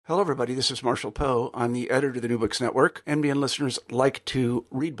Hello, everybody. This is Marshall Poe. I'm the editor of the New Books Network. NBN listeners like to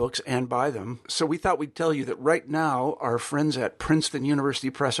read books and buy them. So we thought we'd tell you that right now, our friends at Princeton University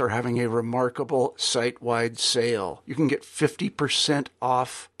Press are having a remarkable site-wide sale. You can get 50%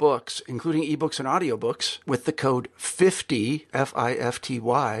 off books, including ebooks and audiobooks, with the code 50,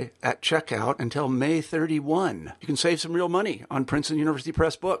 F-I-F-T-Y, at checkout until May 31. You can save some real money on Princeton University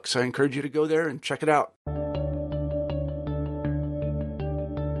Press books. I encourage you to go there and check it out.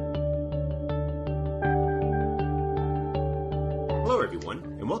 Hello, everyone,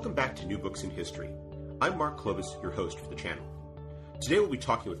 and welcome back to New Books in History. I'm Mark Clovis, your host for the channel. Today we'll be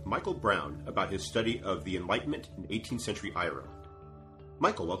talking with Michael Brown about his study of the Enlightenment in 18th century Ireland.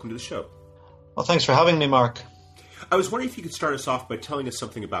 Michael, welcome to the show. Well, thanks for having me, Mark. I was wondering if you could start us off by telling us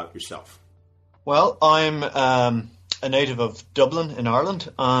something about yourself. Well, I'm a native of Dublin in Ireland,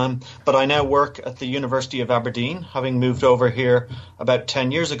 but I now work at the University of Aberdeen, having moved over here about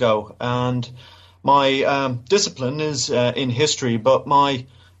 10 years ago. And my discipline is in history, but my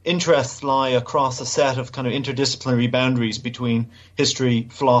interests lie across a set of kind of interdisciplinary boundaries between history,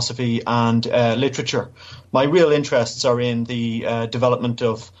 philosophy, and literature. My real interests are in the development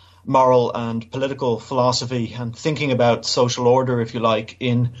of moral and political philosophy and thinking about social order, if you like,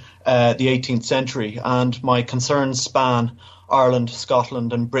 in the 18th century. And my concerns span Ireland,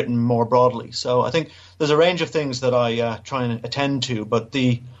 Scotland, and Britain more broadly. So I think there's a range of things that I try and attend to, but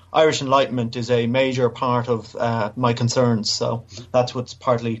the Irish Enlightenment is a major part of my concerns, so that's what's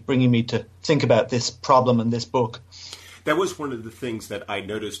partly bringing me to think about this problem in this book. That was one of the things that I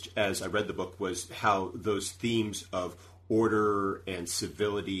noticed as I read the book, was how those themes of order and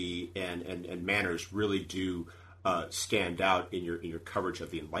civility and manners really do stand out in your coverage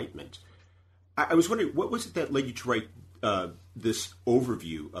of the Enlightenment. I was wondering, what was it that led you to write this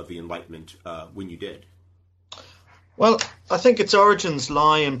overview of the Enlightenment when you did? Well, I think its origins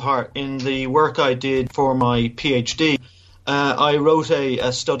lie in part in the work I did for my PhD. I wrote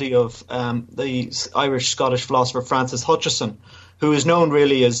a study of the Irish-Scottish philosopher Francis Hutcheson, who is known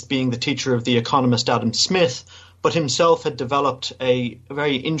really as being the teacher of the economist Adam Smith, but himself had developed a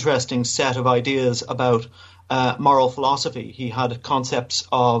very interesting set of ideas about moral philosophy. He had concepts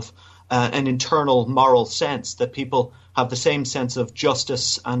of an internal moral sense, that people have the same sense of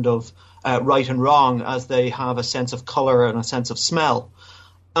justice and of right and wrong as they have a sense of colour and a sense of smell.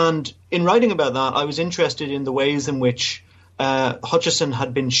 And in writing about that, I was interested in the ways in which Hutcheson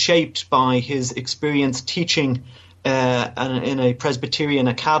had been shaped by his experience teaching in a Presbyterian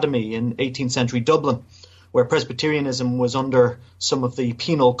academy in 18th century Dublin, where Presbyterianism was under some of the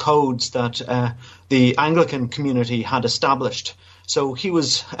penal codes that the Anglican community had established. So he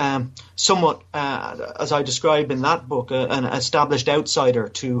was somewhat, as I describe in that book, an established outsider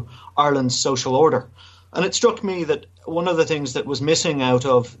to Ireland's social order. And it struck me that one of the things that was missing out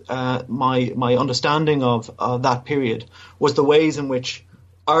of my understanding of that period was the ways in which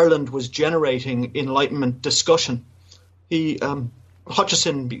Ireland was generating Enlightenment discussion.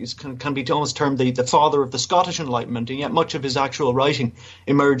 Hutcheson can be almost termed the father of the Scottish Enlightenment, and yet much of his actual writing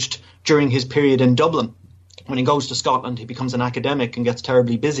emerged during his period in Dublin. When he goes to Scotland, he becomes an academic and gets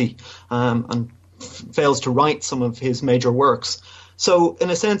terribly busy and fails to write some of his major works. So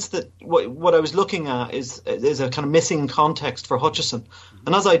in a sense, that what I was looking at is a kind of missing context for Hutcheson.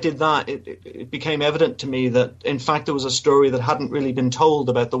 And as I did that, it became evident to me that, in fact, there was a story that hadn't really been told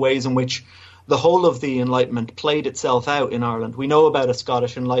about the ways in which the whole of the Enlightenment played itself out in Ireland. We know about a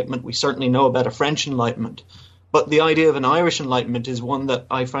Scottish Enlightenment. We certainly know about a French Enlightenment. But the idea of an Irish Enlightenment is one that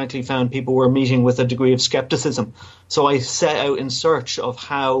I frankly found people were meeting with a degree of skepticism. So I set out in search of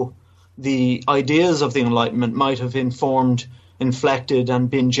how the ideas of the Enlightenment might have informed, inflected, and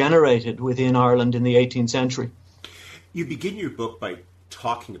been generated within Ireland in the 18th century. You begin your book by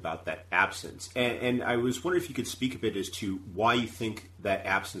talking about that absence. And I was wondering if you could speak a bit as to why you think that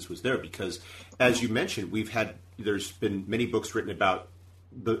absence was there. Because, as you mentioned, there's been many books written about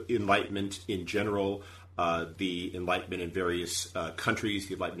the Enlightenment in general, the Enlightenment in various countries,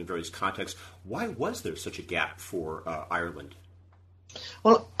 the Enlightenment in various contexts. Why was there such a gap for Ireland?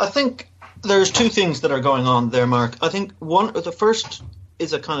 Well, I think there's two things that are going on there, Mark. I think the first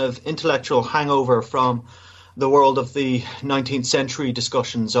is a kind of intellectual hangover from the world of the 19th century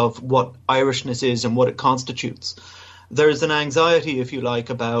discussions of what Irishness is and what it constitutes. There's an anxiety, if you like,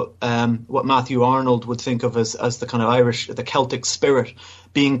 about what Matthew Arnold would think of as the kind of Irish, the Celtic spirit,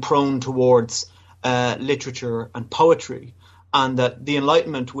 being prone towards literature and poetry, and that the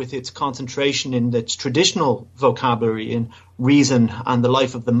Enlightenment, with its concentration in its traditional vocabulary in reason and the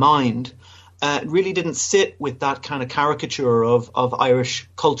life of the mind, really didn't sit with that kind of caricature of Irish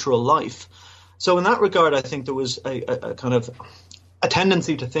cultural life. So in that regard, I think there was a kind of a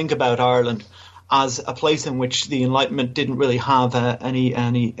tendency to think about Ireland as a place in which the Enlightenment didn't really have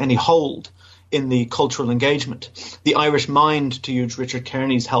any hold in the cultural engagement. The Irish mind, to use Richard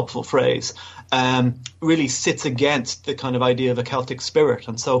Kearney's helpful phrase, really sits against the kind of idea of a Celtic spirit.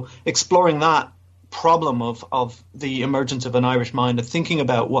 And so exploring that problem of the emergence of an Irish mind and thinking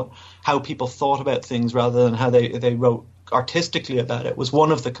about how people thought about things rather than how they wrote artistically about it was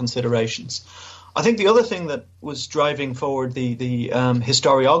one of the considerations. I think the other thing that was driving forward the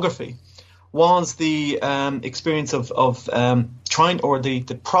historiography was the experience of trying, or the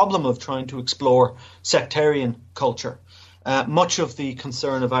problem of trying to explore sectarian culture. Much of the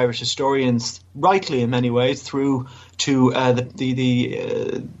concern of Irish historians, rightly in many ways, through to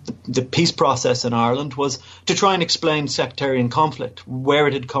the peace process in Ireland, was to try and explain sectarian conflict, where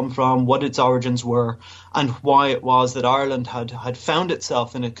it had come from, what its origins were, and why it was that Ireland had found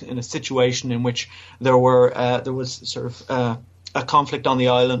itself in a situation in which there was sort of a conflict on the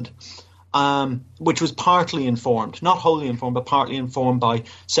island. Which was partly informed, not wholly informed, but partly informed by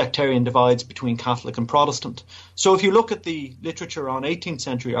sectarian divides between Catholic and Protestant. So if you look at the literature on 18th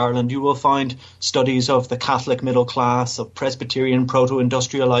century Ireland, you will find studies of the Catholic middle class, of Presbyterian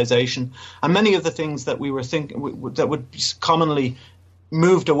proto-industrialization, and many of the things that we were thinking that would be commonly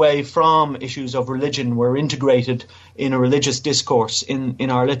moved away from issues of religion were integrated in a religious discourse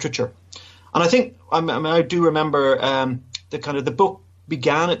in our literature. And I think, I do remember the book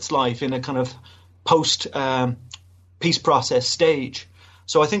began its life in a kind of post-peace process stage.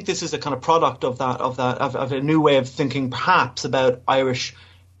 So I think this is a kind of product of a new way of thinking, perhaps, about Irish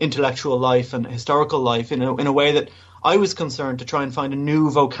intellectual life and historical life in a way that I was concerned to try and find a new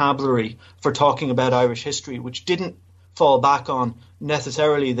vocabulary for talking about Irish history, which didn't fall back on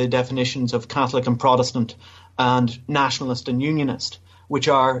necessarily the definitions of Catholic and Protestant and nationalist and unionist, which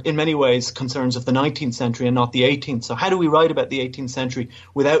are in many ways concerns of the 19th century and not the 18th. So how do we write about the 18th century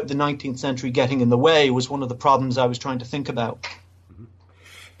without the 19th century getting in the way was one of the problems I was trying to think about. Mm-hmm.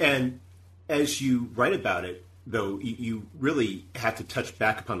 And as you write about it, though, you really have to touch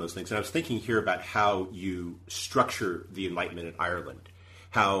back upon those things. And I was thinking here about how you structure the Enlightenment in Ireland,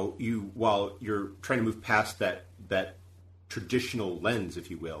 how you, while you're trying to move past that traditional lens,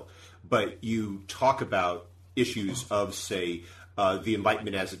 if you will, but you talk about issues of, say, the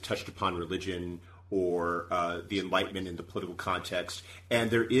Enlightenment as it touched upon religion, or the Enlightenment in the political context, and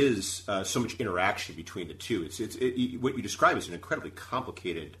there is so much interaction between the two. It's what you describe as an incredibly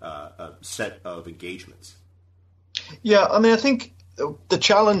complicated set of engagements. Yeah, I think the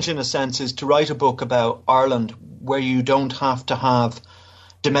challenge, in a sense, is to write a book about Ireland where you don't have to have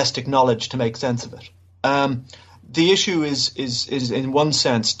domestic knowledge to make sense of it. The issue is in one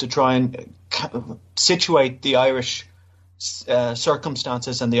sense to try and situate the Irish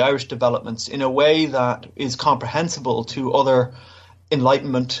circumstances and the Irish developments in a way that is comprehensible to other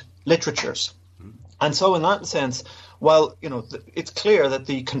Enlightenment literatures. And so in that sense, while it's clear that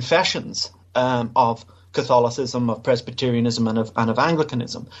the confessions of Catholicism, of Presbyterianism and of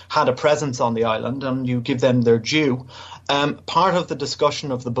Anglicanism had a presence on the island, and you give them their due, part of the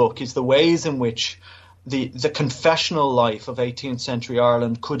discussion of the book is the ways in which the confessional life of 18th century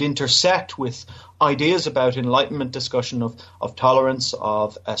Ireland could intersect with ideas about Enlightenment discussion of tolerance,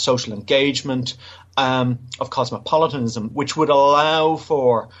 of social engagement, of cosmopolitanism, which would allow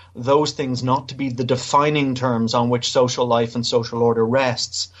for those things not to be the defining terms on which social life and social order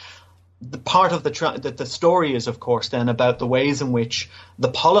rests. The part of the story is, of course, then about the ways in which the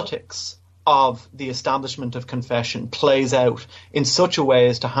politics of the establishment of confession plays out in such a way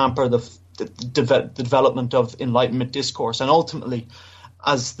as to hamper the development of Enlightenment discourse. And ultimately,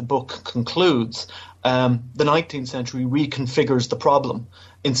 as the book concludes, the 19th century reconfigures the problem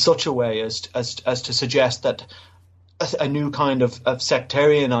in such a way as to suggest that a new kind of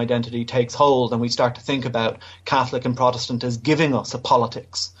sectarian identity takes hold, and we start to think about Catholic and Protestant as giving us a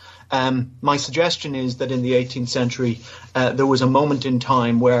politics. My suggestion is that in the 18th century, there was a moment in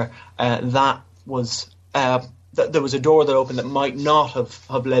time where there was a door that opened that might not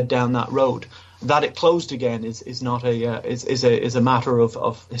have led down that road. That it closed again is not a matter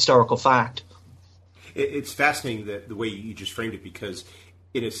of historical fact. It's fascinating the way you just framed it, because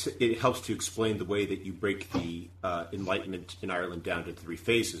it helps to explain the way that you break the Enlightenment in Ireland down to three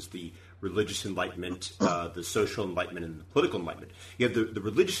phases: the religious Enlightenment, the social Enlightenment, and the political Enlightenment. You have the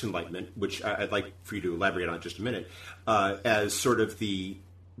religious Enlightenment, which I'd like for you to elaborate on in just a minute, as sort of the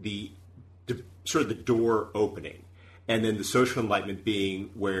door opening, and then the social Enlightenment being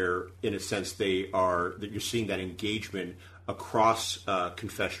where, in a sense, that you're seeing that engagement across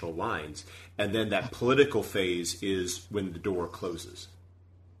confessional lines, and then that political phase is when the door closes.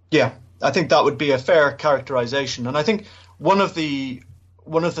 Yeah, I think that would be a fair characterization, and I think one of the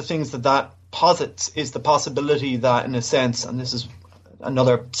things that posits is the possibility that, in a sense, and this is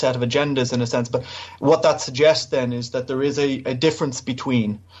another set of agendas in a sense, but what that suggests then is that there is a difference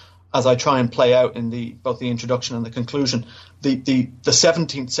between, as I try and play out in both the introduction and the conclusion, the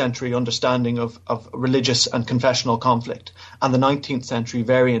 17th century understanding of religious and confessional conflict and the 19th century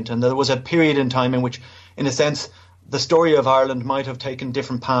variant. And there was a period in time in which, in a sense, the story of Ireland might have taken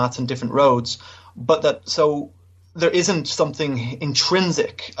different paths and different roads, but so there isn't something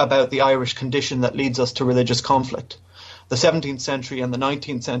intrinsic about the Irish condition that leads us to religious conflict. The 17th century and the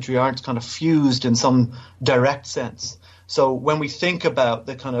 19th century aren't kind of fused in some direct sense. So when we think about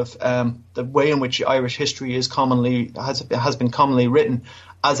the kind of the way in which Irish history has been commonly written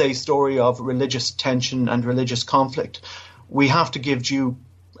as a story of religious tension and religious conflict, we have to give due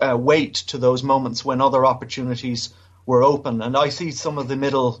weight to those moments when other opportunities were open. And I see some of the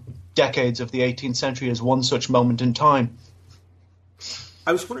middle decades of the 18th century as one such moment in time.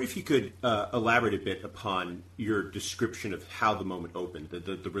 I was wondering if you could elaborate a bit upon your description of how the moment opened,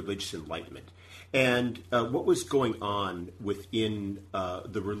 the religious enlightenment, and what was going on within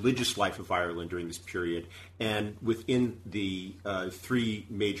the religious life of Ireland during this period, and within the three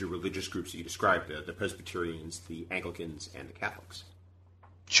major religious groups that you described, the Presbyterians, the Anglicans, and the Catholics.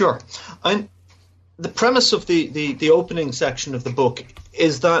 Sure. The premise of the opening section of the book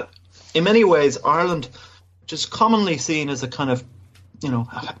is that, in many ways, Ireland, which is commonly seen as a kind of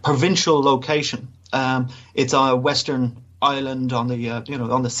a provincial location. It's a western island on the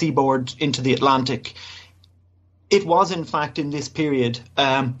on the seaboard into the Atlantic. It was, in fact, in this period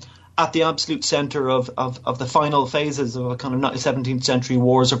at the absolute centre of the final phases of a kind of 17th century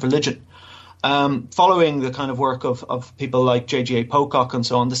wars of religion. Following the kind of work of people like J.G.A. Pocock and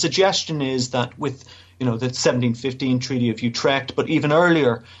so on, the suggestion is that with the 1715 Treaty of Utrecht, but even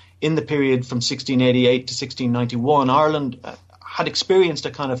earlier in the period from 1688 to 1691, Ireland had experienced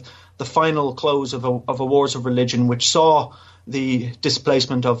a kind of the final close of a wars of religion, which saw the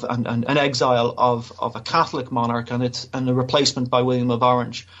displacement of and exile of a Catholic monarch and a replacement by William of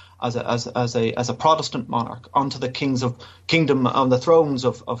Orange as a Protestant monarch onto the kingdom on the thrones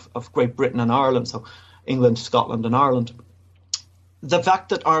of Great Britain and Ireland, so England, Scotland, and Ireland. The fact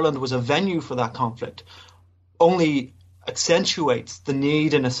that Ireland was a venue for that conflict only accentuates the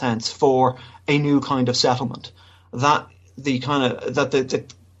need, in a sense, for a new kind of settlement. That the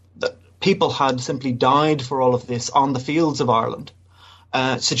people had simply died for all of this on the fields of Ireland,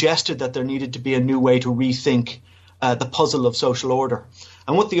 suggested that there needed to be a new way to rethink the puzzle of social order.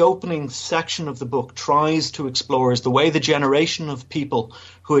 And what the opening section of the book tries to explore is the way the generation of people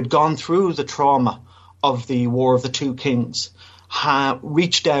who had gone through the trauma of the War of the Two Kings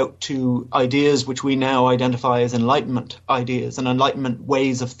reached out to ideas which we now identify as Enlightenment ideas and Enlightenment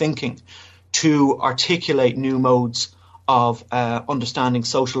ways of thinking to articulate new modes of understanding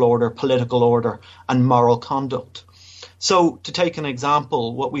social order, political order, and moral conduct. So, to take an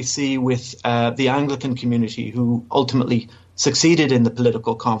example, what we see with the Anglican community, who ultimately succeeded in the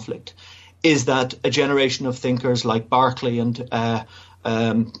political conflict, is that a generation of thinkers like Berkeley and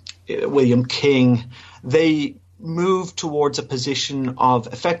William King, they moved towards a position of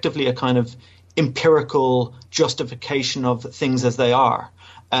effectively a kind of empirical justification of things as they are.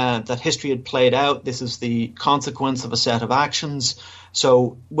 That history had played out. This is the consequence of a set of actions.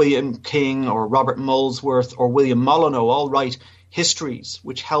 So William King or Robert Molesworth or William Molyneux all write histories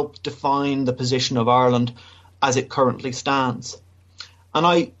which help define the position of Ireland as it currently stands. And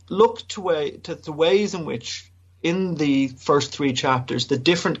I look to the ways in which, in the first three chapters, the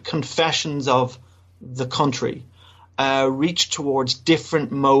different confessions of the country reach towards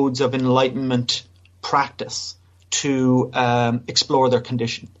different modes of Enlightenment practice to explore their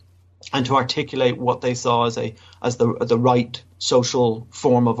condition and to articulate what they saw as the right social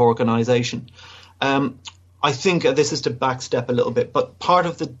form of organisation. I think this is to backstep a little bit, but part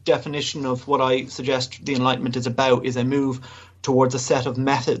of the definition of what I suggest the Enlightenment is about is a move towards a set of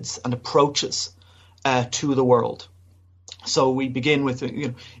methods and approaches to the world. So we begin with,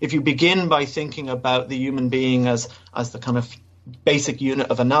 if you begin by thinking about the human being as the kind of basic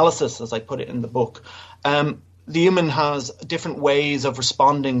unit of analysis, as I put it in the book, the human has different ways of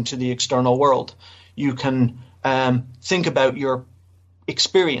responding to the external world. You can think about your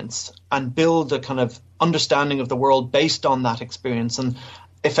experience and build a kind of understanding of the world based on that experience and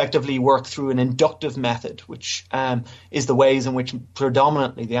effectively work through an inductive method, which is the ways in which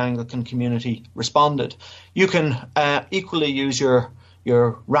predominantly the Anglican community responded. You can equally use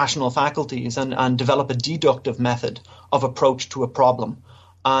your rational faculties and develop a deductive method of approach to a problem.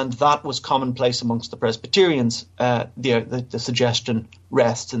 And that was commonplace amongst the Presbyterians. The suggestion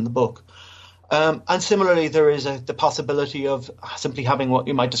rests in the book. And similarly, there is the possibility of simply having what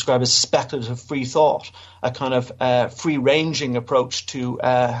you might describe as speculative free thought, a kind of free-ranging approach to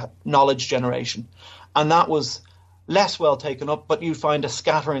knowledge generation. And that was less well taken up, but you find a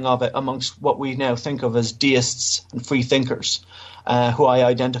scattering of it amongst what we now think of as deists and free thinkers, who I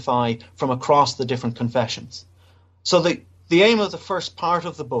identify from across the different confessions. So the aim of the first part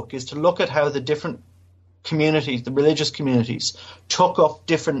of the book is to look at how the different communities, the religious communities, took up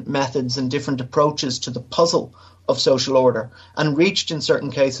different methods and different approaches to the puzzle of social order and reached, in certain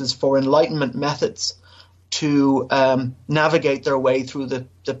cases, for Enlightenment methods to navigate their way through the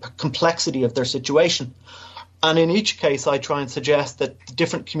complexity of their situation. And in each case, I try and suggest that the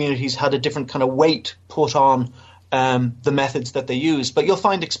different communities had a different kind of weight put on the methods that they used. But you'll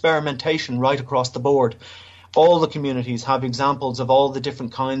find experimentation right across the board. All the communities have examples of all the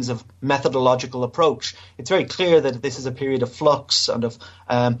different kinds of methodological approach. It's very clear that this is a period of flux and of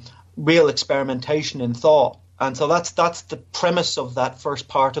real experimentation in thought. And so that's the premise of that first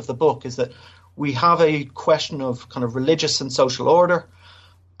part of the book, is that we have a question of kind of religious and social order,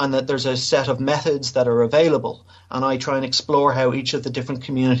 and that there's a set of methods that are available. And I try and explore how each of the different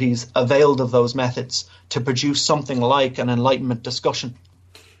communities availed of those methods to produce something like an Enlightenment discussion.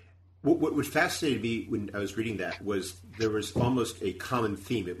 What fascinated me when I was reading that was there was almost a common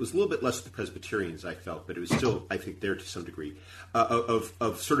theme. It was a little bit less the Presbyterians, I felt, but it was still, I think, there to some degree, of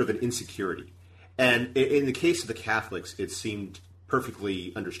sort of an insecurity. And in the case of the Catholics, it seemed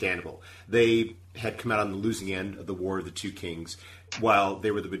perfectly understandable. They had come out on the losing end of the War of the Two Kings. While they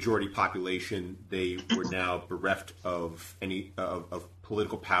were the majority population, they were now bereft of any of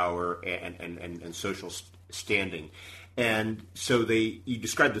political power and social standing. And so you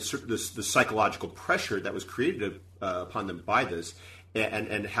described the psychological pressure that was created upon them by this,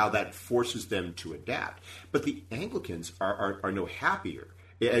 and how that forces them to adapt. But the Anglicans are no happier.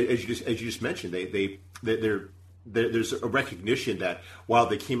 As you just mentioned, there's a recognition that while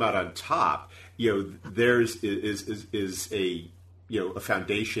they came out on top, theirs is a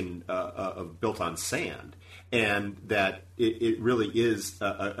foundation built on sand, and that it really is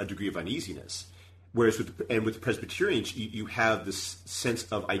a degree of uneasiness. Whereas with the Presbyterians, you have this sense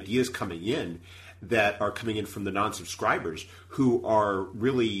of ideas coming in that are coming in from the non-subscribers, who are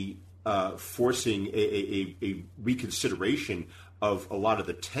really forcing a reconsideration of a lot of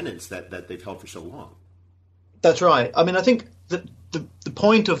the tenets that they've held for so long. That's right. I mean, I think the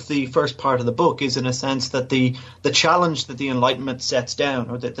point of the first part of the book is, in a sense, that the challenge that the Enlightenment sets down,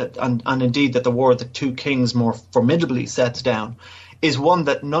 or and indeed that the War of the Two Kings more formidably sets down, is one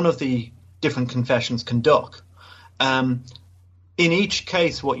that none of the different confessions conduct. In each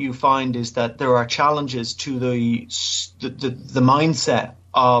case, what you find is that there are challenges to the mindset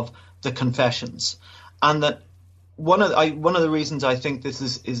of the confessions, and that one of the reasons I think this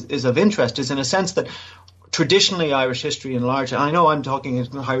is of interest is, in a sense, that traditionally Irish history in large, and I know I'm talking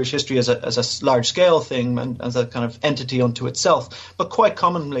Irish history as a large scale thing and as a kind of entity unto itself, but quite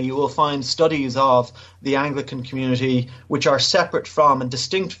commonly you will find studies of the Anglican community which are separate from and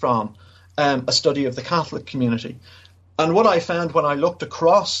distinct from a study of the Catholic community. And what I found when I looked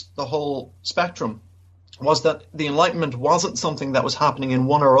across the whole spectrum was that the Enlightenment wasn't something that was happening in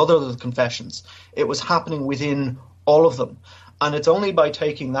one or other of the confessions. It was happening within all of them. And it's only by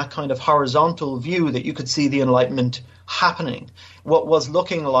taking that kind of horizontal view that you could see the Enlightenment happening. What was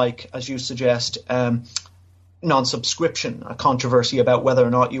looking like, as you suggest, non-subscription, a controversy about whether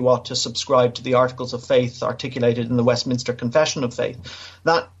or not you ought to subscribe to the Articles of Faith articulated in the Westminster Confession of Faith.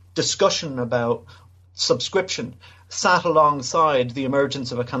 That discussion about subscription sat alongside the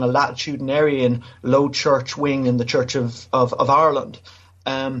emergence of a kind of latitudinarian low church wing in the Church of Ireland.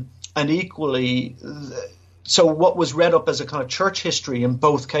 And equally, so what was read up as a kind of church history in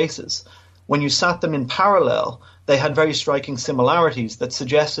both cases, when you sat them in parallel, they had very striking similarities that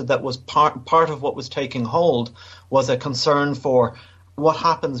suggested that was part of what was taking hold was a concern for what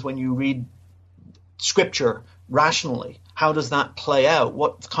happens when you read Scripture rationally. How does that play out?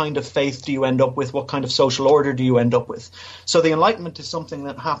 What kind of faith do you end up with? What kind of social order do you end up with? So the Enlightenment is something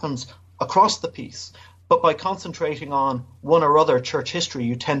that happens across the piece, but by concentrating on one or other church history,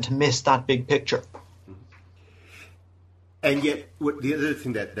 you tend to miss that big picture. And yet, the other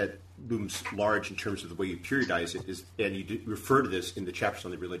thing that looms large in terms of the way you periodize it is, and you refer to this in the chapters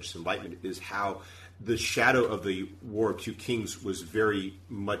on the religious enlightenment, is how the shadow of the War of Two Kings was very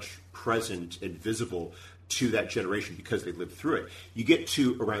much present and visible to that generation because they lived through it. You get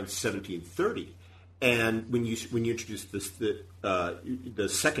to around 1730, and when you introduce the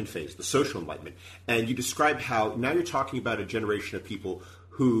second phase, the social enlightenment, and you describe how now you're talking about a generation of people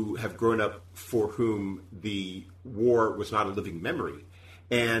who have grown up for whom the war was not a living memory,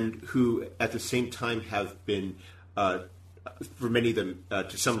 and who at the same time have been, for many of them,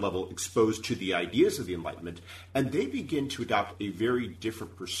 to some level, exposed to the ideas of the Enlightenment, and they begin to adopt a very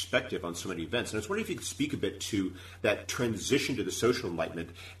different perspective on so many events. And I was wondering if you could speak a bit to that transition to the social Enlightenment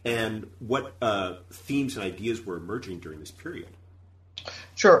and what themes and ideas were emerging during this period.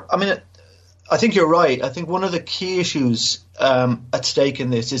 Sure. I mean, I think you're right. I think one of the key issues at stake in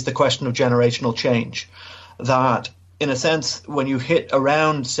this is the question of generational change. That, in a sense, when you hit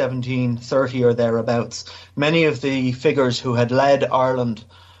around 1730 or thereabouts, many of the figures who had led Ireland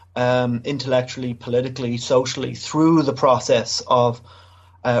intellectually, politically, socially through the process of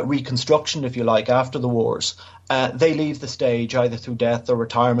reconstruction, if you like, after the wars, they leave the stage either through death or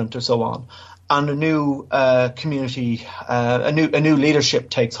retirement or so on, and a new community, a new leadership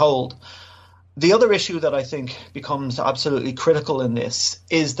takes hold. The other issue that I think becomes absolutely critical in this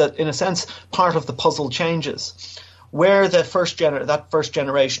is that, in a sense, part of the puzzle changes. Where the first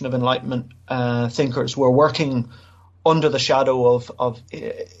generation of Enlightenment thinkers were working under the shadow of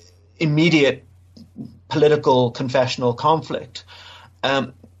immediate political confessional conflict,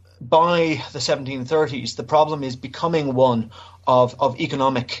 by the 1730s, the problem is becoming one of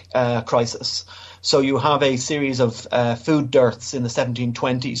economic crisis. So you have a series of food dearths in the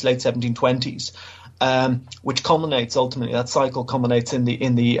 1720s, late 1720s, which culminates ultimately. That cycle culminates in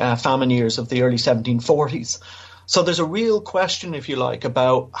the famine years of the early 1740s. So there's a real question, if you like,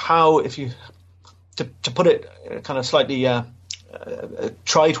 about how, to put it kind of slightly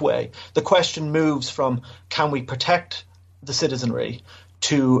trite way, the question moves from can we protect the citizenry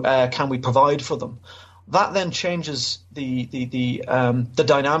to can we provide for them. That then changes the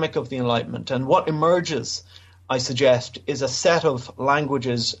dynamic of the Enlightenment, and what emerges, I suggest, is a set of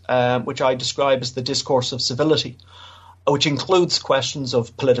languages which I describe as the discourse of civility, which includes questions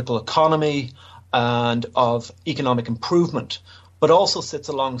of political economy and of economic improvement, but also sits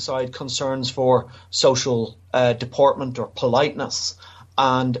alongside concerns for social deportment or politeness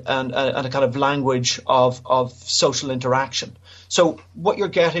and a kind of language of social interaction. So what you're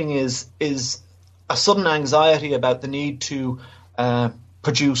getting is a sudden anxiety about the need to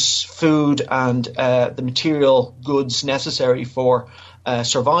produce food and the material goods necessary for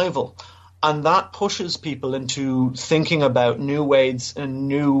survival. And that pushes people into thinking about new ways and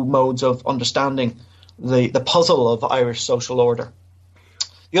new modes of understanding the puzzle of Irish social order.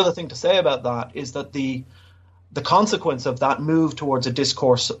 The other thing to say about that is that the consequence of that move towards a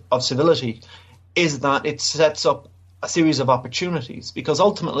discourse of civility is that it sets up a series of opportunities, because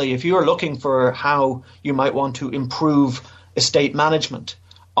ultimately, if you're looking for how you might want to improve estate management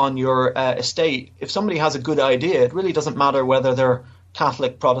on your estate, if somebody has a good idea, it really doesn't matter whether they're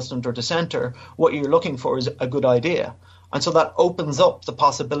Catholic, Protestant or dissenter. What you're looking for is a good idea. And so that opens up the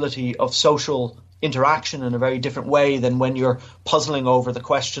possibility of social interaction in a very different way than when you're puzzling over the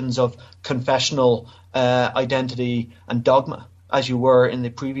questions of confessional identity and dogma, as you were in the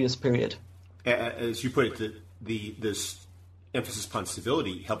previous period. As you put it, this emphasis upon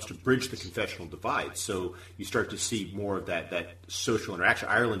civility helps to bridge the confessional divide. So you start to see more of that social interaction.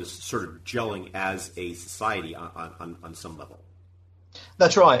 Ireland is sort of gelling as a society on some level.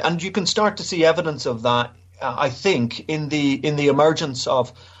 That's right, and you can start to see evidence of that, I think, in the emergence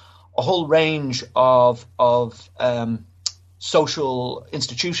of a whole range of social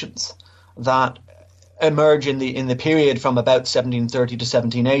institutions that emerge in the period from about 1730 to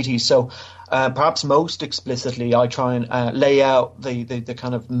 1780. So perhaps most explicitly, I try and lay out the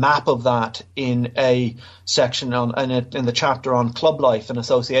kind of map of that in a section in the chapter on club life and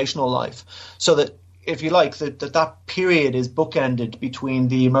associational life, so that, if you like, that period is bookended between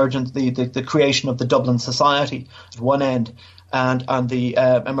the emergence, the creation of the Dublin Society at one end, and the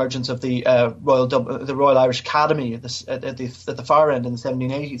emergence of the Royal Irish Academy at the far end in the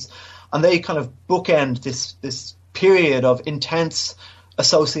 1780s, and they kind of bookend this period of intense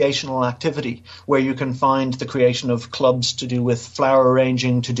associational activity, where you can find the creation of clubs to do with flower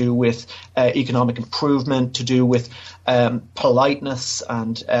arranging, to do with economic improvement, to do with politeness,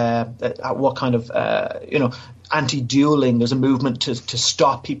 and what kind of anti-dueling. There's a movement to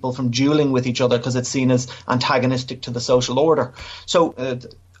stop people from dueling with each other because it's seen as antagonistic to the social order. So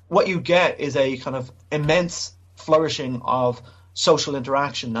what you get is a kind of immense flourishing of social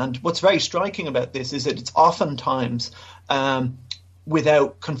interaction. And what's very striking about this is that it's oftentimes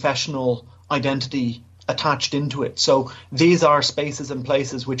without confessional identity attached into it. So these are spaces and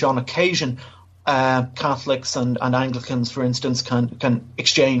places which on occasion Catholics and Anglicans, for instance, can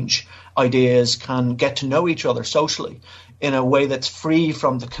exchange ideas, can get to know each other socially in a way that's free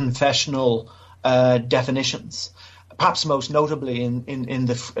from the confessional definitions. Perhaps most notably in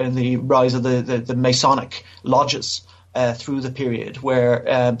the rise of the Masonic lodges through the period,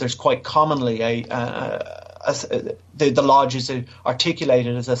 where there's quite commonly the lodge is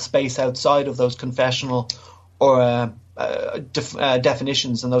articulated as a space outside of those confessional or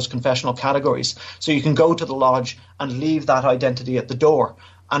definitions and those confessional categories. So you can go to the lodge and leave that identity at the door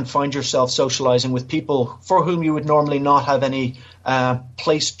and find yourself socializing with people for whom you would normally not have any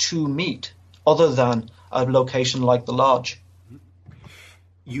place to meet other than a location like the lodge.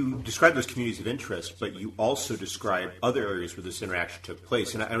 You describe those communities of interest, but you also describe other areas where this interaction took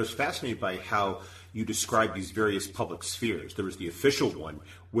place. And I was fascinated by how you describe these various public spheres. There was the official one,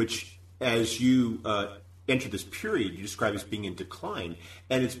 which, as you enter this period, you describe as being in decline,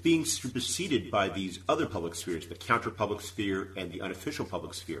 and it's being superseded by these other public spheres, the counter-public sphere and the unofficial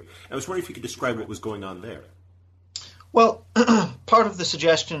public sphere. I was wondering if you could describe what was going on there. Well, part of the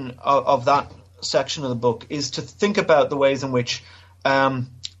suggestion of that section of the book is to think about the ways in which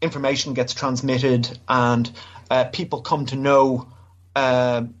information gets transmitted and people come to know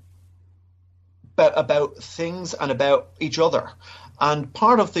about things and about each other. And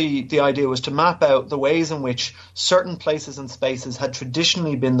part of the idea was to map out the ways in which certain places and spaces had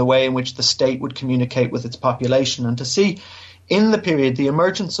traditionally been the way in which the state would communicate with its population, and to see in the period the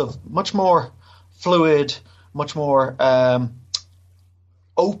emergence of much more fluid, much more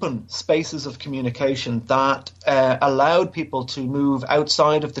open spaces of communication that allowed people to move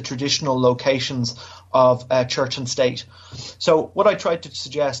outside of the traditional locations of church and state. So what I tried to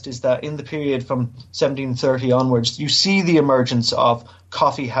suggest is that in the period from 1730 onwards, you see the emergence of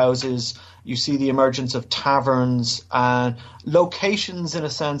coffee houses, you see the emergence of taverns, and locations in a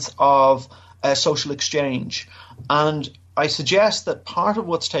sense of social exchange. And I suggest that part of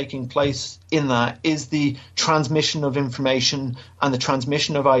what's taking place in that is the transmission of information and the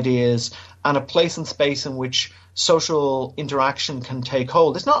transmission of ideas, and a place and space in which social interaction can take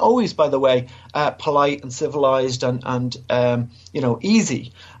hold. It's not always, by the way, polite and civilized and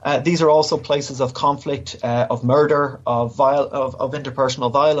easy. These are also places of conflict, of murder, of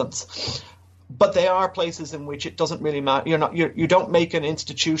interpersonal violence. But they are places in which it doesn't really matter. You don't make an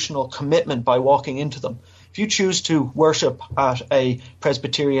institutional commitment by walking into them. If you choose to worship at a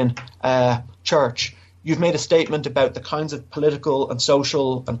Presbyterian church, you've made a statement about the kinds of political and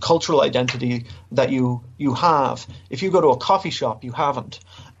social and cultural identity that you have. If you go to a coffee shop, you haven't.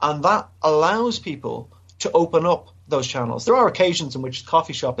 And that allows people to open up those channels. There are occasions in which the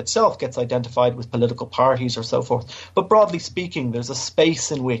coffee shop itself gets identified with political parties or so forth. But broadly speaking, there's a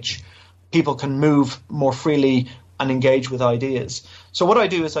space in which people can move more freely and engage with ideas. So what I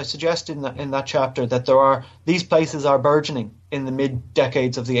do is I suggest in that chapter that these places are burgeoning in the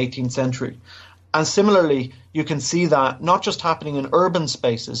mid-decades of the 18th century. And similarly, you can see that not just happening in urban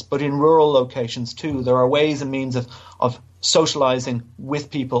spaces, but in rural locations too. There are ways and means of socializing with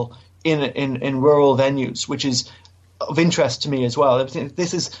people in rural venues, which is of interest to me as well.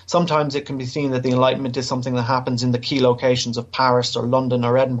 Sometimes it can be seen that the Enlightenment is something that happens in the key locations of Paris or London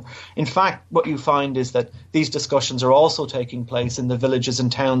or Edinburgh. In fact, what you find is that these discussions are also taking place in the villages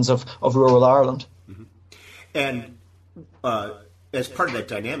and towns of rural Ireland. Mm-hmm. And as part of that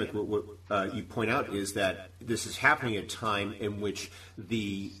dynamic, what you point out is that this is happening at a time in which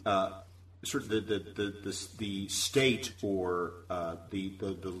the state or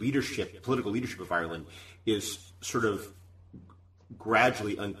the leadership, political leadership of Ireland is sort of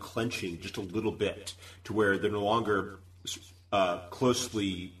gradually unclenching just a little bit to where they're no longer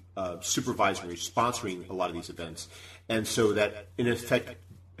closely supervising or sponsoring a lot of these events. And so that, in effect,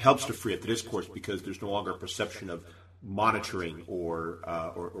 helps to free up the discourse because there's no longer a perception of monitoring or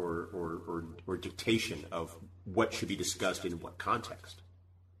dictation of what should be discussed in what context.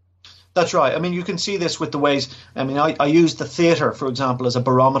 That's right. I mean, you can see this with the ways, I use the theatre, for example, as a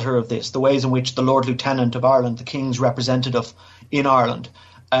barometer of this, the ways in which the Lord Lieutenant of Ireland, the King's representative in Ireland,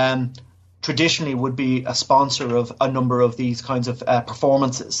 traditionally would be a sponsor of a number of these kinds of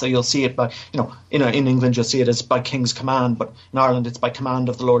performances. So you'll see it by, in England you'll see it as by King's command, but in Ireland it's by command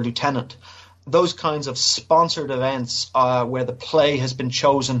of the Lord Lieutenant. Those kinds of sponsored events where the play has been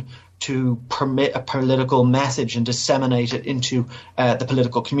chosen to permit a political message and disseminate it into the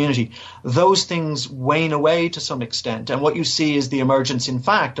political community. Those things wane away to some extent. And what you see is the emergence, in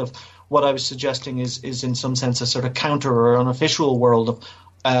fact, of what I was suggesting is in some sense a sort of counter or unofficial world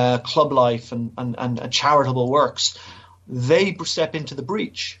of club life and charitable works. They step into the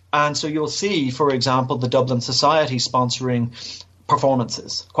breach. And so you'll see, for example, the Dublin Society sponsoring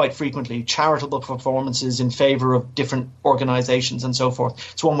performances, quite frequently, charitable performances in favour of different organisations and so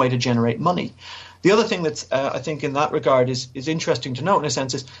forth. It's one way to generate money. The other thing that's, I think, in that regard is interesting to note, in a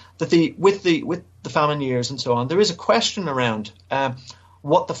sense, is that with the famine years and so on, there is a question around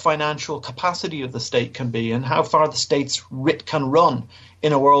what the financial capacity of the state can be and how far the state's writ can run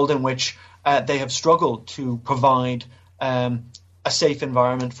in a world in which they have struggled to provide a safe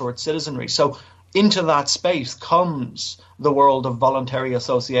environment for its citizenry. So into that space comes the world of voluntary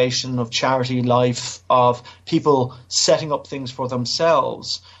association, of charity life, of people setting up things for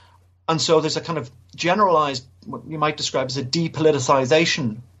themselves. And so there's a kind of generalized, what you might describe as a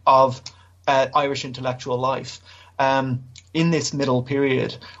depoliticization of Irish intellectual life in this middle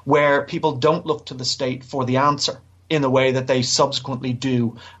period, where people don't look to the state for the answer in the way that they subsequently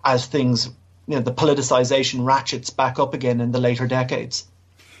do as things, the politicization ratchets back up again in the later decades.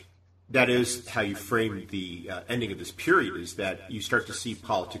 That is how you frame the ending of this period, is that you start to see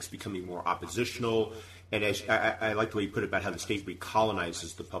politics becoming more oppositional. And as I like the way you put it about how the state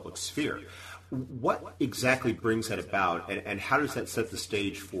recolonizes the public sphere. What exactly brings that about, and how does that set the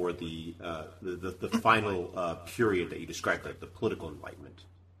stage for the final period that you described, the political enlightenment?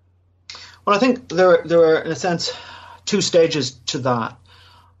 Well, I think there are, in a sense, two stages to that.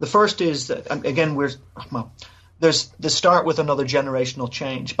 The first is that, again, there's the start with another generational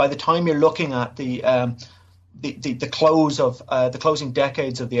change. By the time you're looking at the closing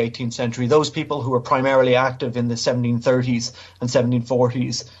decades of the 18th century, those people who were primarily active in the 1730s and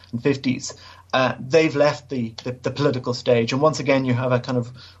 1740s and 50s, they've left the political stage. And once again, you have a kind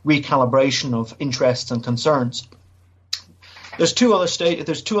of recalibration of interests and concerns. There's two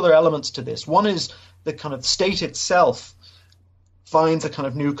other elements to this. One is the kind of state itself finds a kind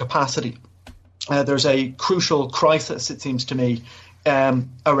of new capacity. There's a crucial crisis, it seems to me,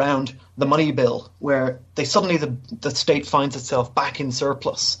 around the money bill, where the state finds itself back in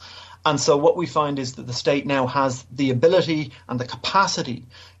surplus. And so what we find is that the state now has the ability and the capacity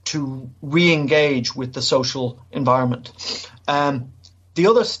to re-engage with the social environment. The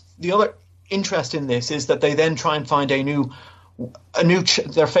other interest in this is that they then try and find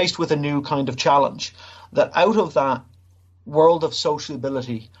they're faced with a new kind of challenge, that out of that world of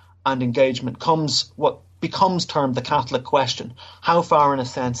sociability and engagement comes what becomes termed the Catholic question. How far, in a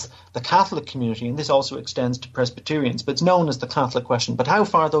sense, the Catholic community, and this also extends to Presbyterians, but it's known as the Catholic question, but how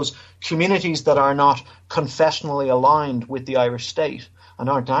far those communities that are not confessionally aligned with the Irish state and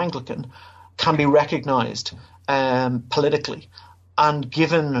aren't Anglican can be recognised politically and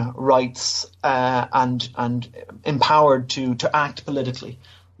given rights and empowered to act politically.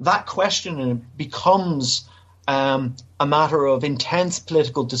 That question becomes a matter of intense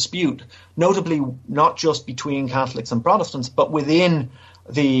political dispute, notably not just between Catholics and Protestants, but within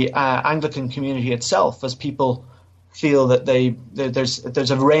the Anglican community itself, as people feel that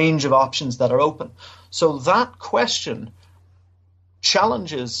there's a range of options that are open. So that question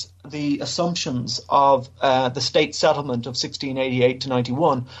challenges the assumptions of the state settlement of 1688 to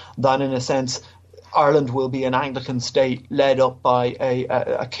 91, that in a sense Ireland will be an Anglican state led up by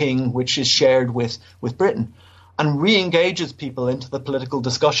a king which is shared with Britain, and re-engages people into the political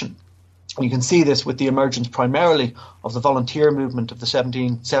discussion. You can see this with the emergence primarily of the volunteer movement of the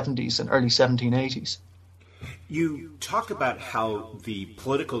 1770s and early 1780s. You talk about how the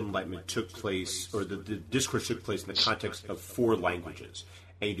political enlightenment took place, or the discourse took place in the context of four languages,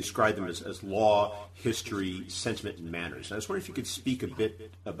 and you describe them as law, history, sentiment, and manners. And I was wondering if you could speak a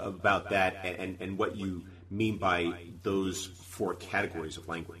bit about that and what you mean by those four categories of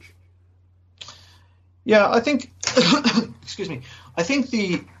language. Yeah, I think, excuse me, I think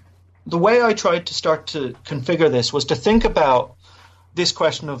the way I tried to start to configure this was to think about this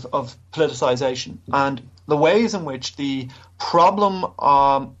question of politicization and the ways in which the problem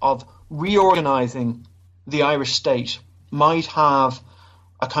of reorganizing the Irish state might have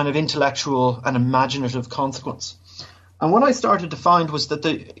a kind of intellectual and imaginative consequence. And what I started to find was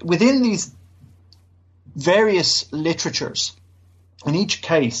that within these various literatures, in each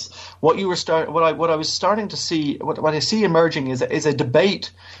case, what I was starting to see, what I see emerging is a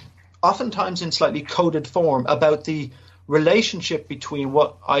debate, oftentimes in slightly coded form, about the relationship between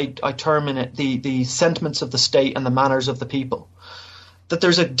what I term in it the sentiments of the state and the manners of the people. That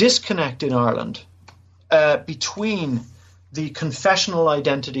there's a disconnect in Ireland between the confessional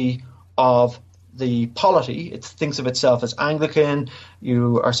identity of the polity. It thinks of itself as Anglican.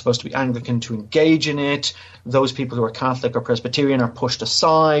 You are supposed to be Anglican to engage in it. Those people who are Catholic or Presbyterian are pushed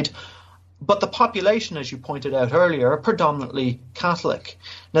aside. But the population, as you pointed out earlier, are predominantly Catholic.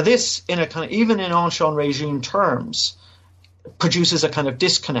 Now this, in a kind of, even in ancien regime terms, produces a kind of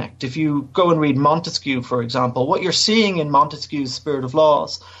disconnect. If you go and read Montesquieu, for example, what you're seeing in Montesquieu's Spirit of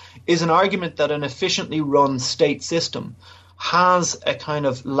Laws is an argument that an efficiently run state system has a kind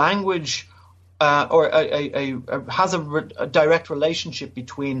of language has a direct relationship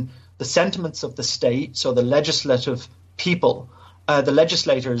between the sentiments of the state, so the legislative people, the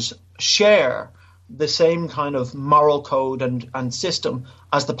legislators share the same kind of moral code and system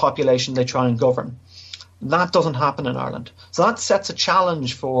as the population they try and govern. That doesn't happen in Ireland. So that sets a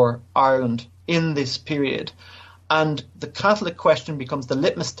challenge for Ireland in this period. And the Catholic question becomes the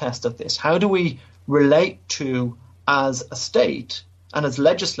litmus test of this. How do we relate to, as a state and as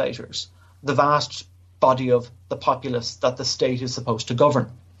legislators, the vast body of the populace that the state is supposed to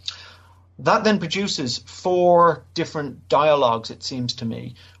govern? That then produces 4 different dialogues, it seems to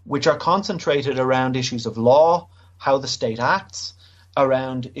me, which are concentrated around issues of law, how the state acts,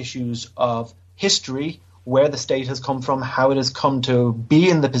 around issues of history, where the state has come from, how it has come to be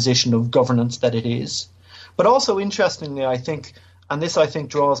in the position of governance that it is. But also, interestingly, I think, and this I think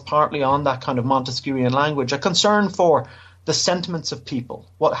draws partly on that kind of Montesquieuian language, a concern for the sentiments of people,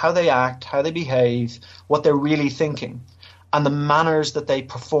 how they act, how they behave, what they're really thinking, and the manners that they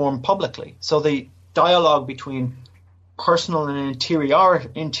perform publicly. So the dialogue between personal and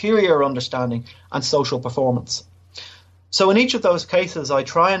interior understanding and social performance. So in each of those cases, I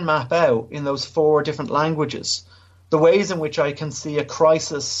try and map out in those 4 different languages the ways in which I can see a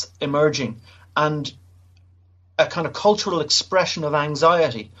crisis emerging and a kind of cultural expression of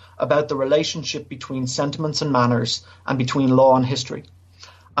anxiety about the relationship between sentiments and manners and between law and history.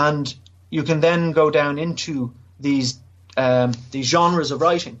 And you can then go down into these genres of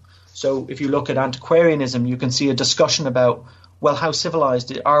writing. So if you look at antiquarianism, you can see a discussion about, well, how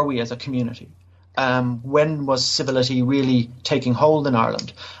civilized are we as a community? When was civility really taking hold in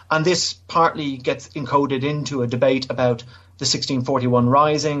Ireland? And this partly gets encoded into a debate about the 1641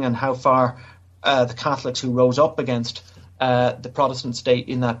 Rising and how far the Catholics who rose up against the Protestant state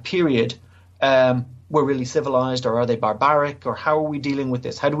in that period were really civilized, or are they barbaric, or how are we dealing with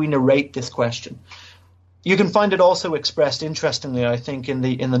this? How do we narrate this question? You can find it also expressed, interestingly, I think, in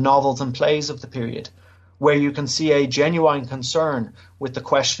the novels and plays of the period, where you can see a genuine concern with the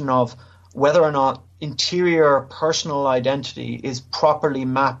question of whether or not interior personal identity is properly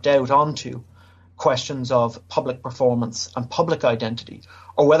mapped out onto questions of public performance and public identity,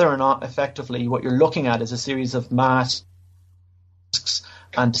 or whether or not effectively what you're looking at is a series of masks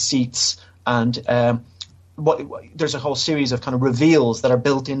and deceits and there's a whole series of kind of reveals that are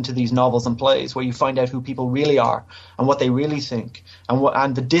built into these novels and plays where you find out who people really are and what they really think,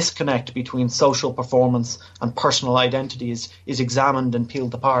 and the disconnect between social performance and personal identity is examined and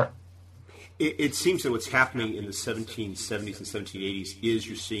peeled apart. It seems that what's happening in the 1770s and 1780s is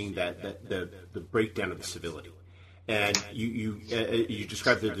you're seeing that the breakdown of the civility. And you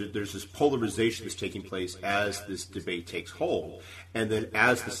described that there's this polarization that's taking place as this debate takes hold. And then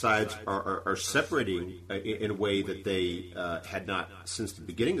as the sides are separating in a way that they had not since the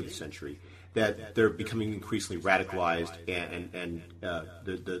beginning of the century, that they're becoming increasingly radicalized, and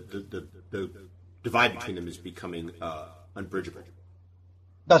the divide between them is becoming unbridgeable.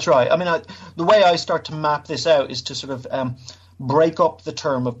 That's right. I mean, the way I start to map this out is to sort of break up the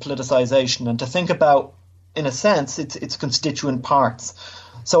term of politicization and to think about, in a sense, its constituent parts.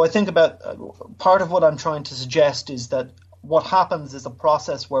 So I think about part of what I'm trying to suggest is that what happens is a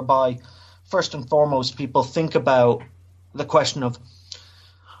process whereby, first and foremost, people think about the question of,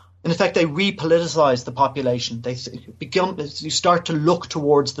 in effect, they repoliticize the population. You start to look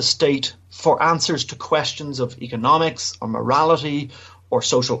towards the state for answers to questions of economics or morality or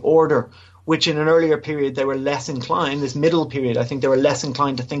social order, which in an earlier period they were less inclined, this middle period, I think they were less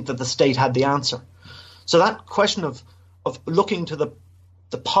inclined to think that the state had the answer. So that question of looking to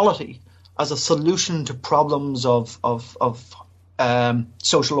the polity as a solution to problems of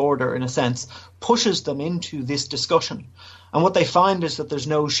social order, in a sense, pushes them into this discussion. And what they find is that there's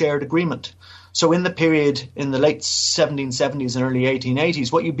no shared agreement. So in the period in the late 1770s and early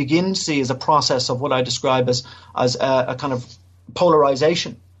 1880s, what you begin to see is a process of what I describe as a kind of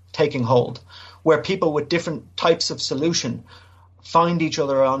polarization taking hold, where people with different types of solution find each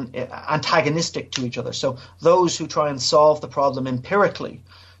other antagonistic to each other. So those who try and solve the problem empirically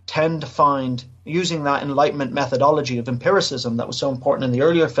tend to find, using that Enlightenment methodology of empiricism that was so important in the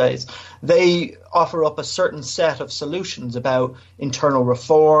earlier phase, they offer up a certain set of solutions about internal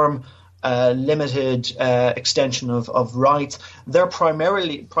reform, limited extension of rights. Their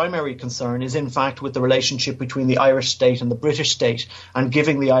primary concern is, in fact, with the relationship between the Irish state and the British state and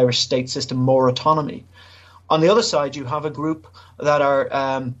giving the Irish state system more autonomy. On the other side, you have a group that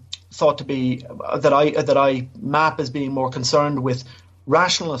are thought to be, that I map as being more concerned with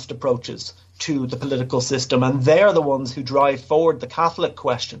rationalist approaches to the political system, and they're the ones who drive forward the Catholic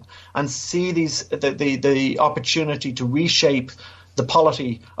question and see the opportunity to reshape the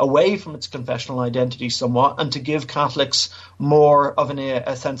polity away from its confessional identity somewhat, and to give Catholics more of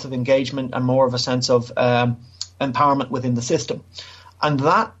a sense of engagement and more of a sense of empowerment within the system. And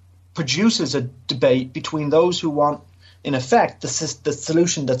that produces a debate between those who want, in effect, the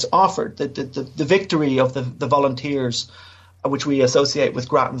solution that's offered, the victory of the volunteers, which we associate with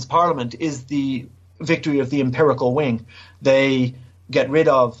Grattan's Parliament, is the victory of the empirical wing. They get rid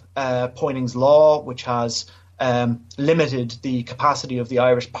of Poyning's law, which has limited the capacity of the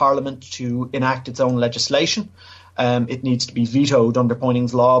Irish Parliament to enact its own legislation. It needs to be vetoed under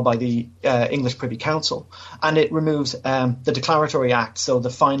Poyning's law by the English Privy Council. And it removes the Declaratory Act, so the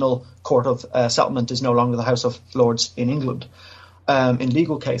final court of settlement is no longer the House of Lords in England in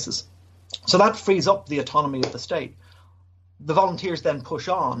legal cases. So that frees up the autonomy of the state. The volunteers then push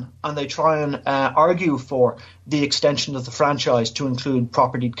on and they try and argue for the extension of the franchise to include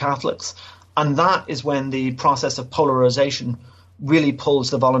propertied Catholics. And that is when the process of polarisation really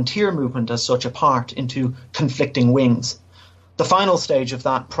pulls the volunteer movement as such apart into conflicting wings. The final stage of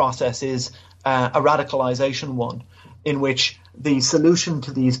that process is a radicalisation one, in which the solution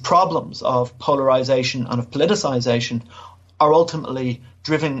to these problems of polarisation and of politicisation are ultimately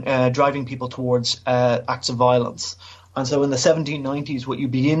driving people towards acts of violence. And so in the 1790s, what you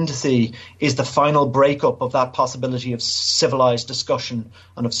begin to see is the final breakup of that possibility of civilised discussion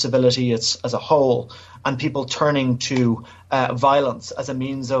and of civility as a whole, and people turning to violence as a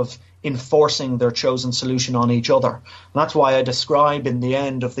means of enforcing their chosen solution on each other. And that's why I describe in the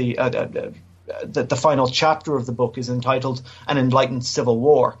end of the final chapter of the book is entitled An Enlightened Civil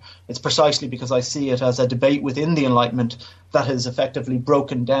War. It's precisely because I see it as a debate within the Enlightenment that has effectively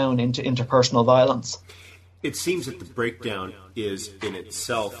broken down into interpersonal violence. It seems that the breakdown is in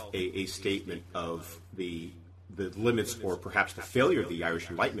itself a statement of the limits or perhaps the failure of the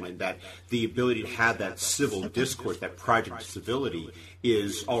Irish Enlightenment, and that the ability to have that civil discourse, that project of civility,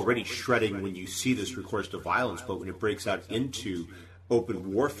 is already shredding when you see this recourse to violence, but when it breaks out into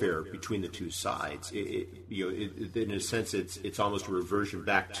open warfare between the two sides, in a sense, it's almost a reversion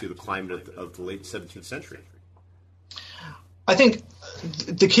back to the climate of the late 17th century. I think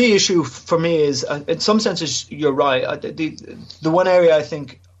the key issue for me is, in some senses, you're right. The one area I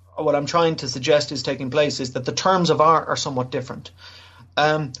think what I'm trying to suggest is taking place is that the terms of art are somewhat different.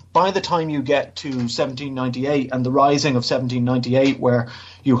 By the time you get to 1798 and the rising of 1798, where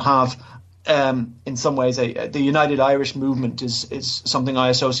you have, in some ways, the United Irish movement is something I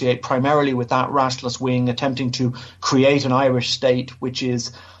associate primarily with that rationalist wing attempting to create an Irish state which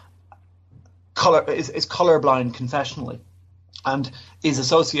is colourblind confessionally, and is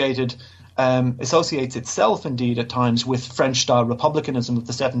associates itself indeed at times with French-style republicanism of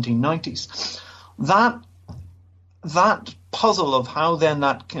the 1790s. That puzzle of how then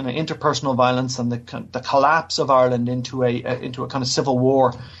that kind of interpersonal violence and the collapse of Ireland into a kind of civil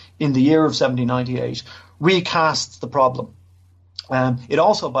war in the year of 1798 recasts the problem. It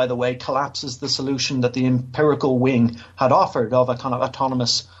also, by the way, collapses the solution that the empirical wing had offered of a kind of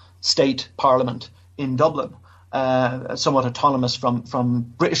autonomous state parliament in Dublin. Somewhat autonomous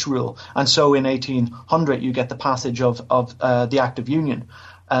from British rule. And so in 1800 you get the passage of the Act of Union,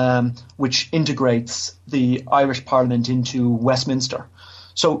 which integrates the Irish Parliament into Westminster.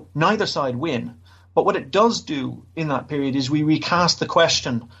 So neither side win. But what it does do in that period is we recast the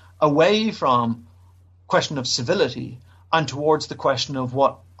question away from question of civility and towards the question of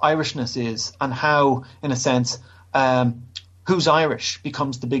what Irishness is, and how, in a sense, who's Irish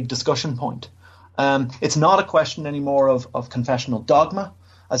becomes the big discussion point. It's not a question anymore of confessional dogma,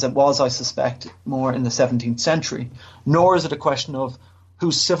 as it was, I suspect, more in the 17th century, nor is it a question of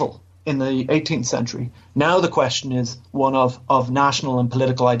who's civil in the 18th century. Now the question is one of national and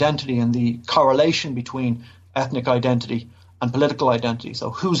political identity and the correlation between ethnic identity and political identity.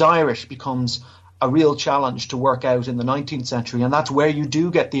 So who's Irish becomes a real challenge to work out in the 19th century, and that's where you do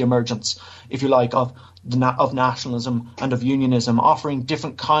get the emergence, if you like, of nationalism and of unionism, offering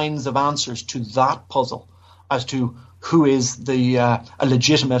different kinds of answers to that puzzle as to who is a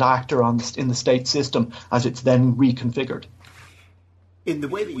legitimate actor in the state system as it's then reconfigured. In the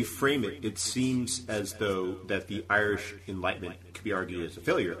way that you frame it, it seems as though that the Irish Enlightenment could be argued as a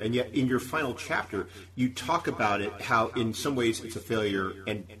failure. And yet in your final chapter, you talk about it, how in some ways it's a failure,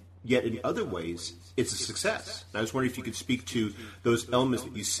 and yet in other ways it's a success. And I was wondering if you could speak to those elements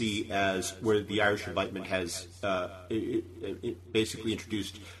that you see as where the Irish Enlightenment has it basically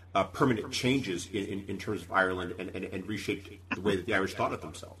introduced permanent changes in terms of Ireland and reshaped the way that the Irish thought of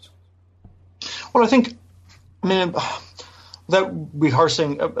themselves. Well, without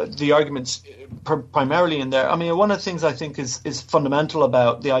rehearsing the arguments primarily in there, one of the things I think is fundamental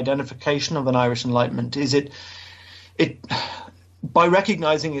about the identification of an Irish Enlightenment is it by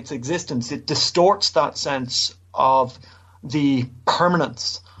recognizing its existence, it distorts that sense of the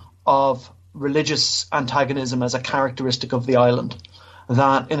permanence of religious antagonism as a characteristic of the island.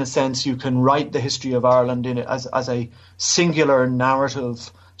 That, in a sense, you can write the history of Ireland as a singular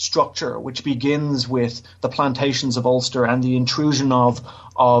narrative structure, which begins with the plantations of Ulster and the intrusion of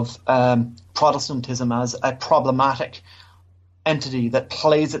Protestantism as a problematic entity that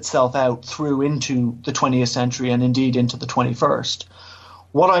plays itself out through into the 20th century and indeed into the 21st.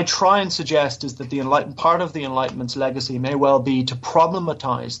 What I try and suggest is that part of the Enlightenment's legacy may well be to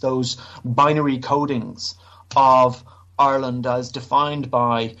problematize those binary codings of Ireland as defined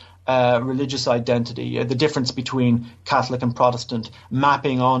by religious identity, the difference between Catholic and Protestant,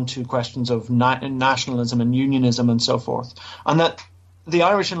 mapping onto questions of nationalism and unionism and so forth. And that the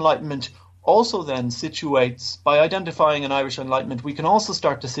Irish Enlightenment also then situates, by identifying an Irish Enlightenment, we can also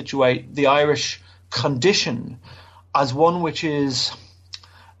start to situate the Irish condition as one which is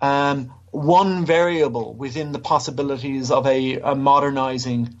one variable within the possibilities of a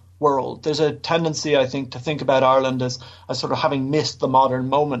modernizing world. There's a tendency, I think, to think about Ireland as sort of having missed the modern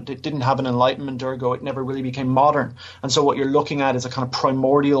moment. It didn't have an Enlightenment, ergo it never really became modern. And so what you're looking at is a kind of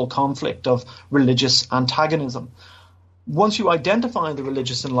primordial conflict of religious antagonism. Once you identify the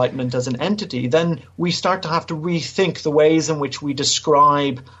religious Enlightenment as an entity, then we start to have to rethink the ways in which we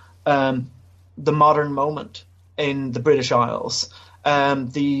describe the modern moment in the British Isles.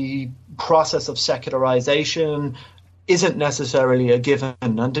 The process of secularization isn't necessarily a given,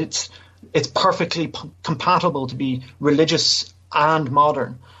 and it's perfectly compatible to be religious and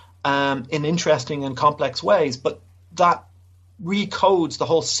modern in interesting and complex ways, but that recodes the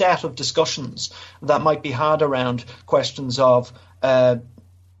whole set of discussions that might be had around questions of the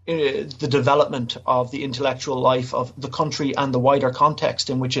development of the intellectual life of the country and the wider context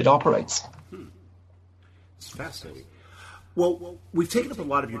in which it operates. It's fascinating. Well, we've taken up a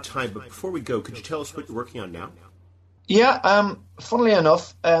lot of your time, but before we go, could you tell us what you're working on now? Yeah, funnily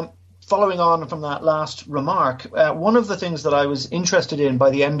enough, following on from that last remark, one of the things that I was interested in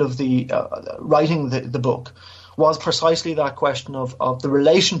by the end of the writing the book was precisely that question of the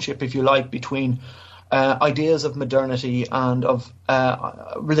relationship, if you like, between ideas of modernity and of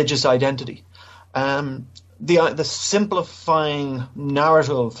religious identity. The simplifying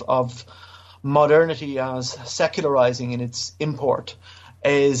narrative of modernity as secularizing in its import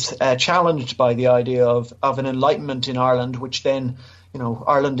is challenged by the idea of an enlightenment in Ireland, which then,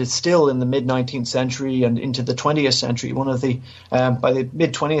 Ireland is still in the mid-19th century and into the 20th century. By the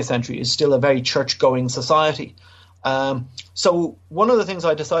mid-20th century is still a very church-going society. So one of the things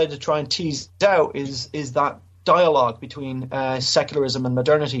I decided to try and tease out is that dialogue between secularism and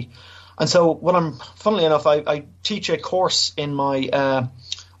modernity. And so funnily enough, I teach a course in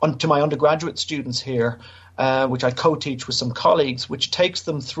to my undergraduate students here, which I co-teach with some colleagues, which takes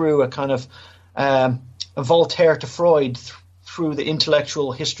them through a kind of a Voltaire to Freud through the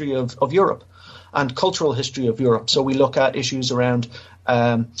intellectual history of Europe and cultural history of Europe. So we look at issues around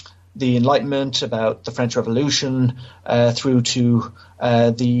the Enlightenment, about the French Revolution, through to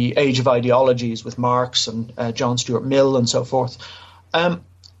the Age of Ideologies with Marx and John Stuart Mill and so forth.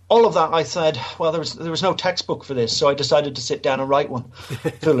 All of that, I said, well, there was no textbook for this, so I decided to sit down and write one,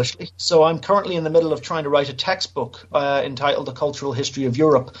 foolishly. So I'm currently in the middle of trying to write a textbook entitled The Cultural History of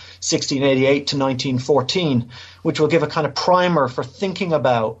Europe, 1688 to 1914, which will give a kind of primer for thinking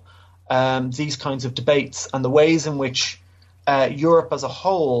about these kinds of debates and the ways in which Europe as a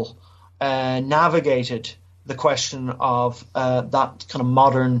whole navigated the question of that kind of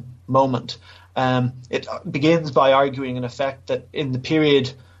modern moment. It begins by arguing, in effect, that in the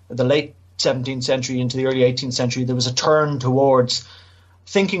period the late 17th century into the early 18th century, there was a turn towards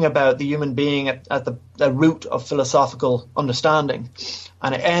thinking about the human being at the root of philosophical understanding.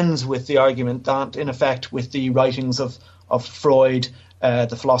 And it ends with the argument that, in effect, with the writings of Freud,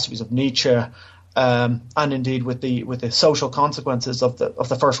 the philosophies of Nietzsche, and indeed with the social consequences of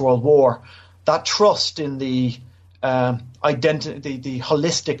the First World War, that trust in the identity, the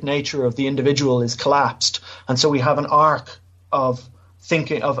holistic nature of the individual is collapsed. And so we have an arc of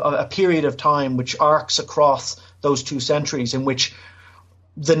thinking of a period of time which arcs across those two centuries, in which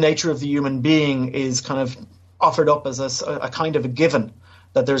the nature of the human being is kind of offered up as a kind of a given,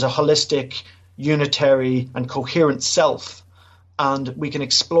 that there's a holistic, unitary and coherent self. And we can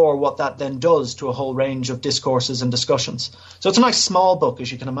explore what that then does to a whole range of discourses and discussions. So it's a nice small book,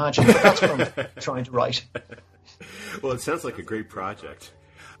 as you can imagine, but that's what I'm trying to write. Well, it sounds like a great project.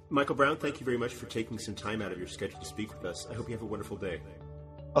 Michael Brown, thank you very much for taking some time out of your schedule to speak with us. I hope you have a wonderful day.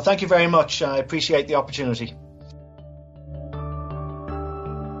 Well, thank you very much. I appreciate the opportunity.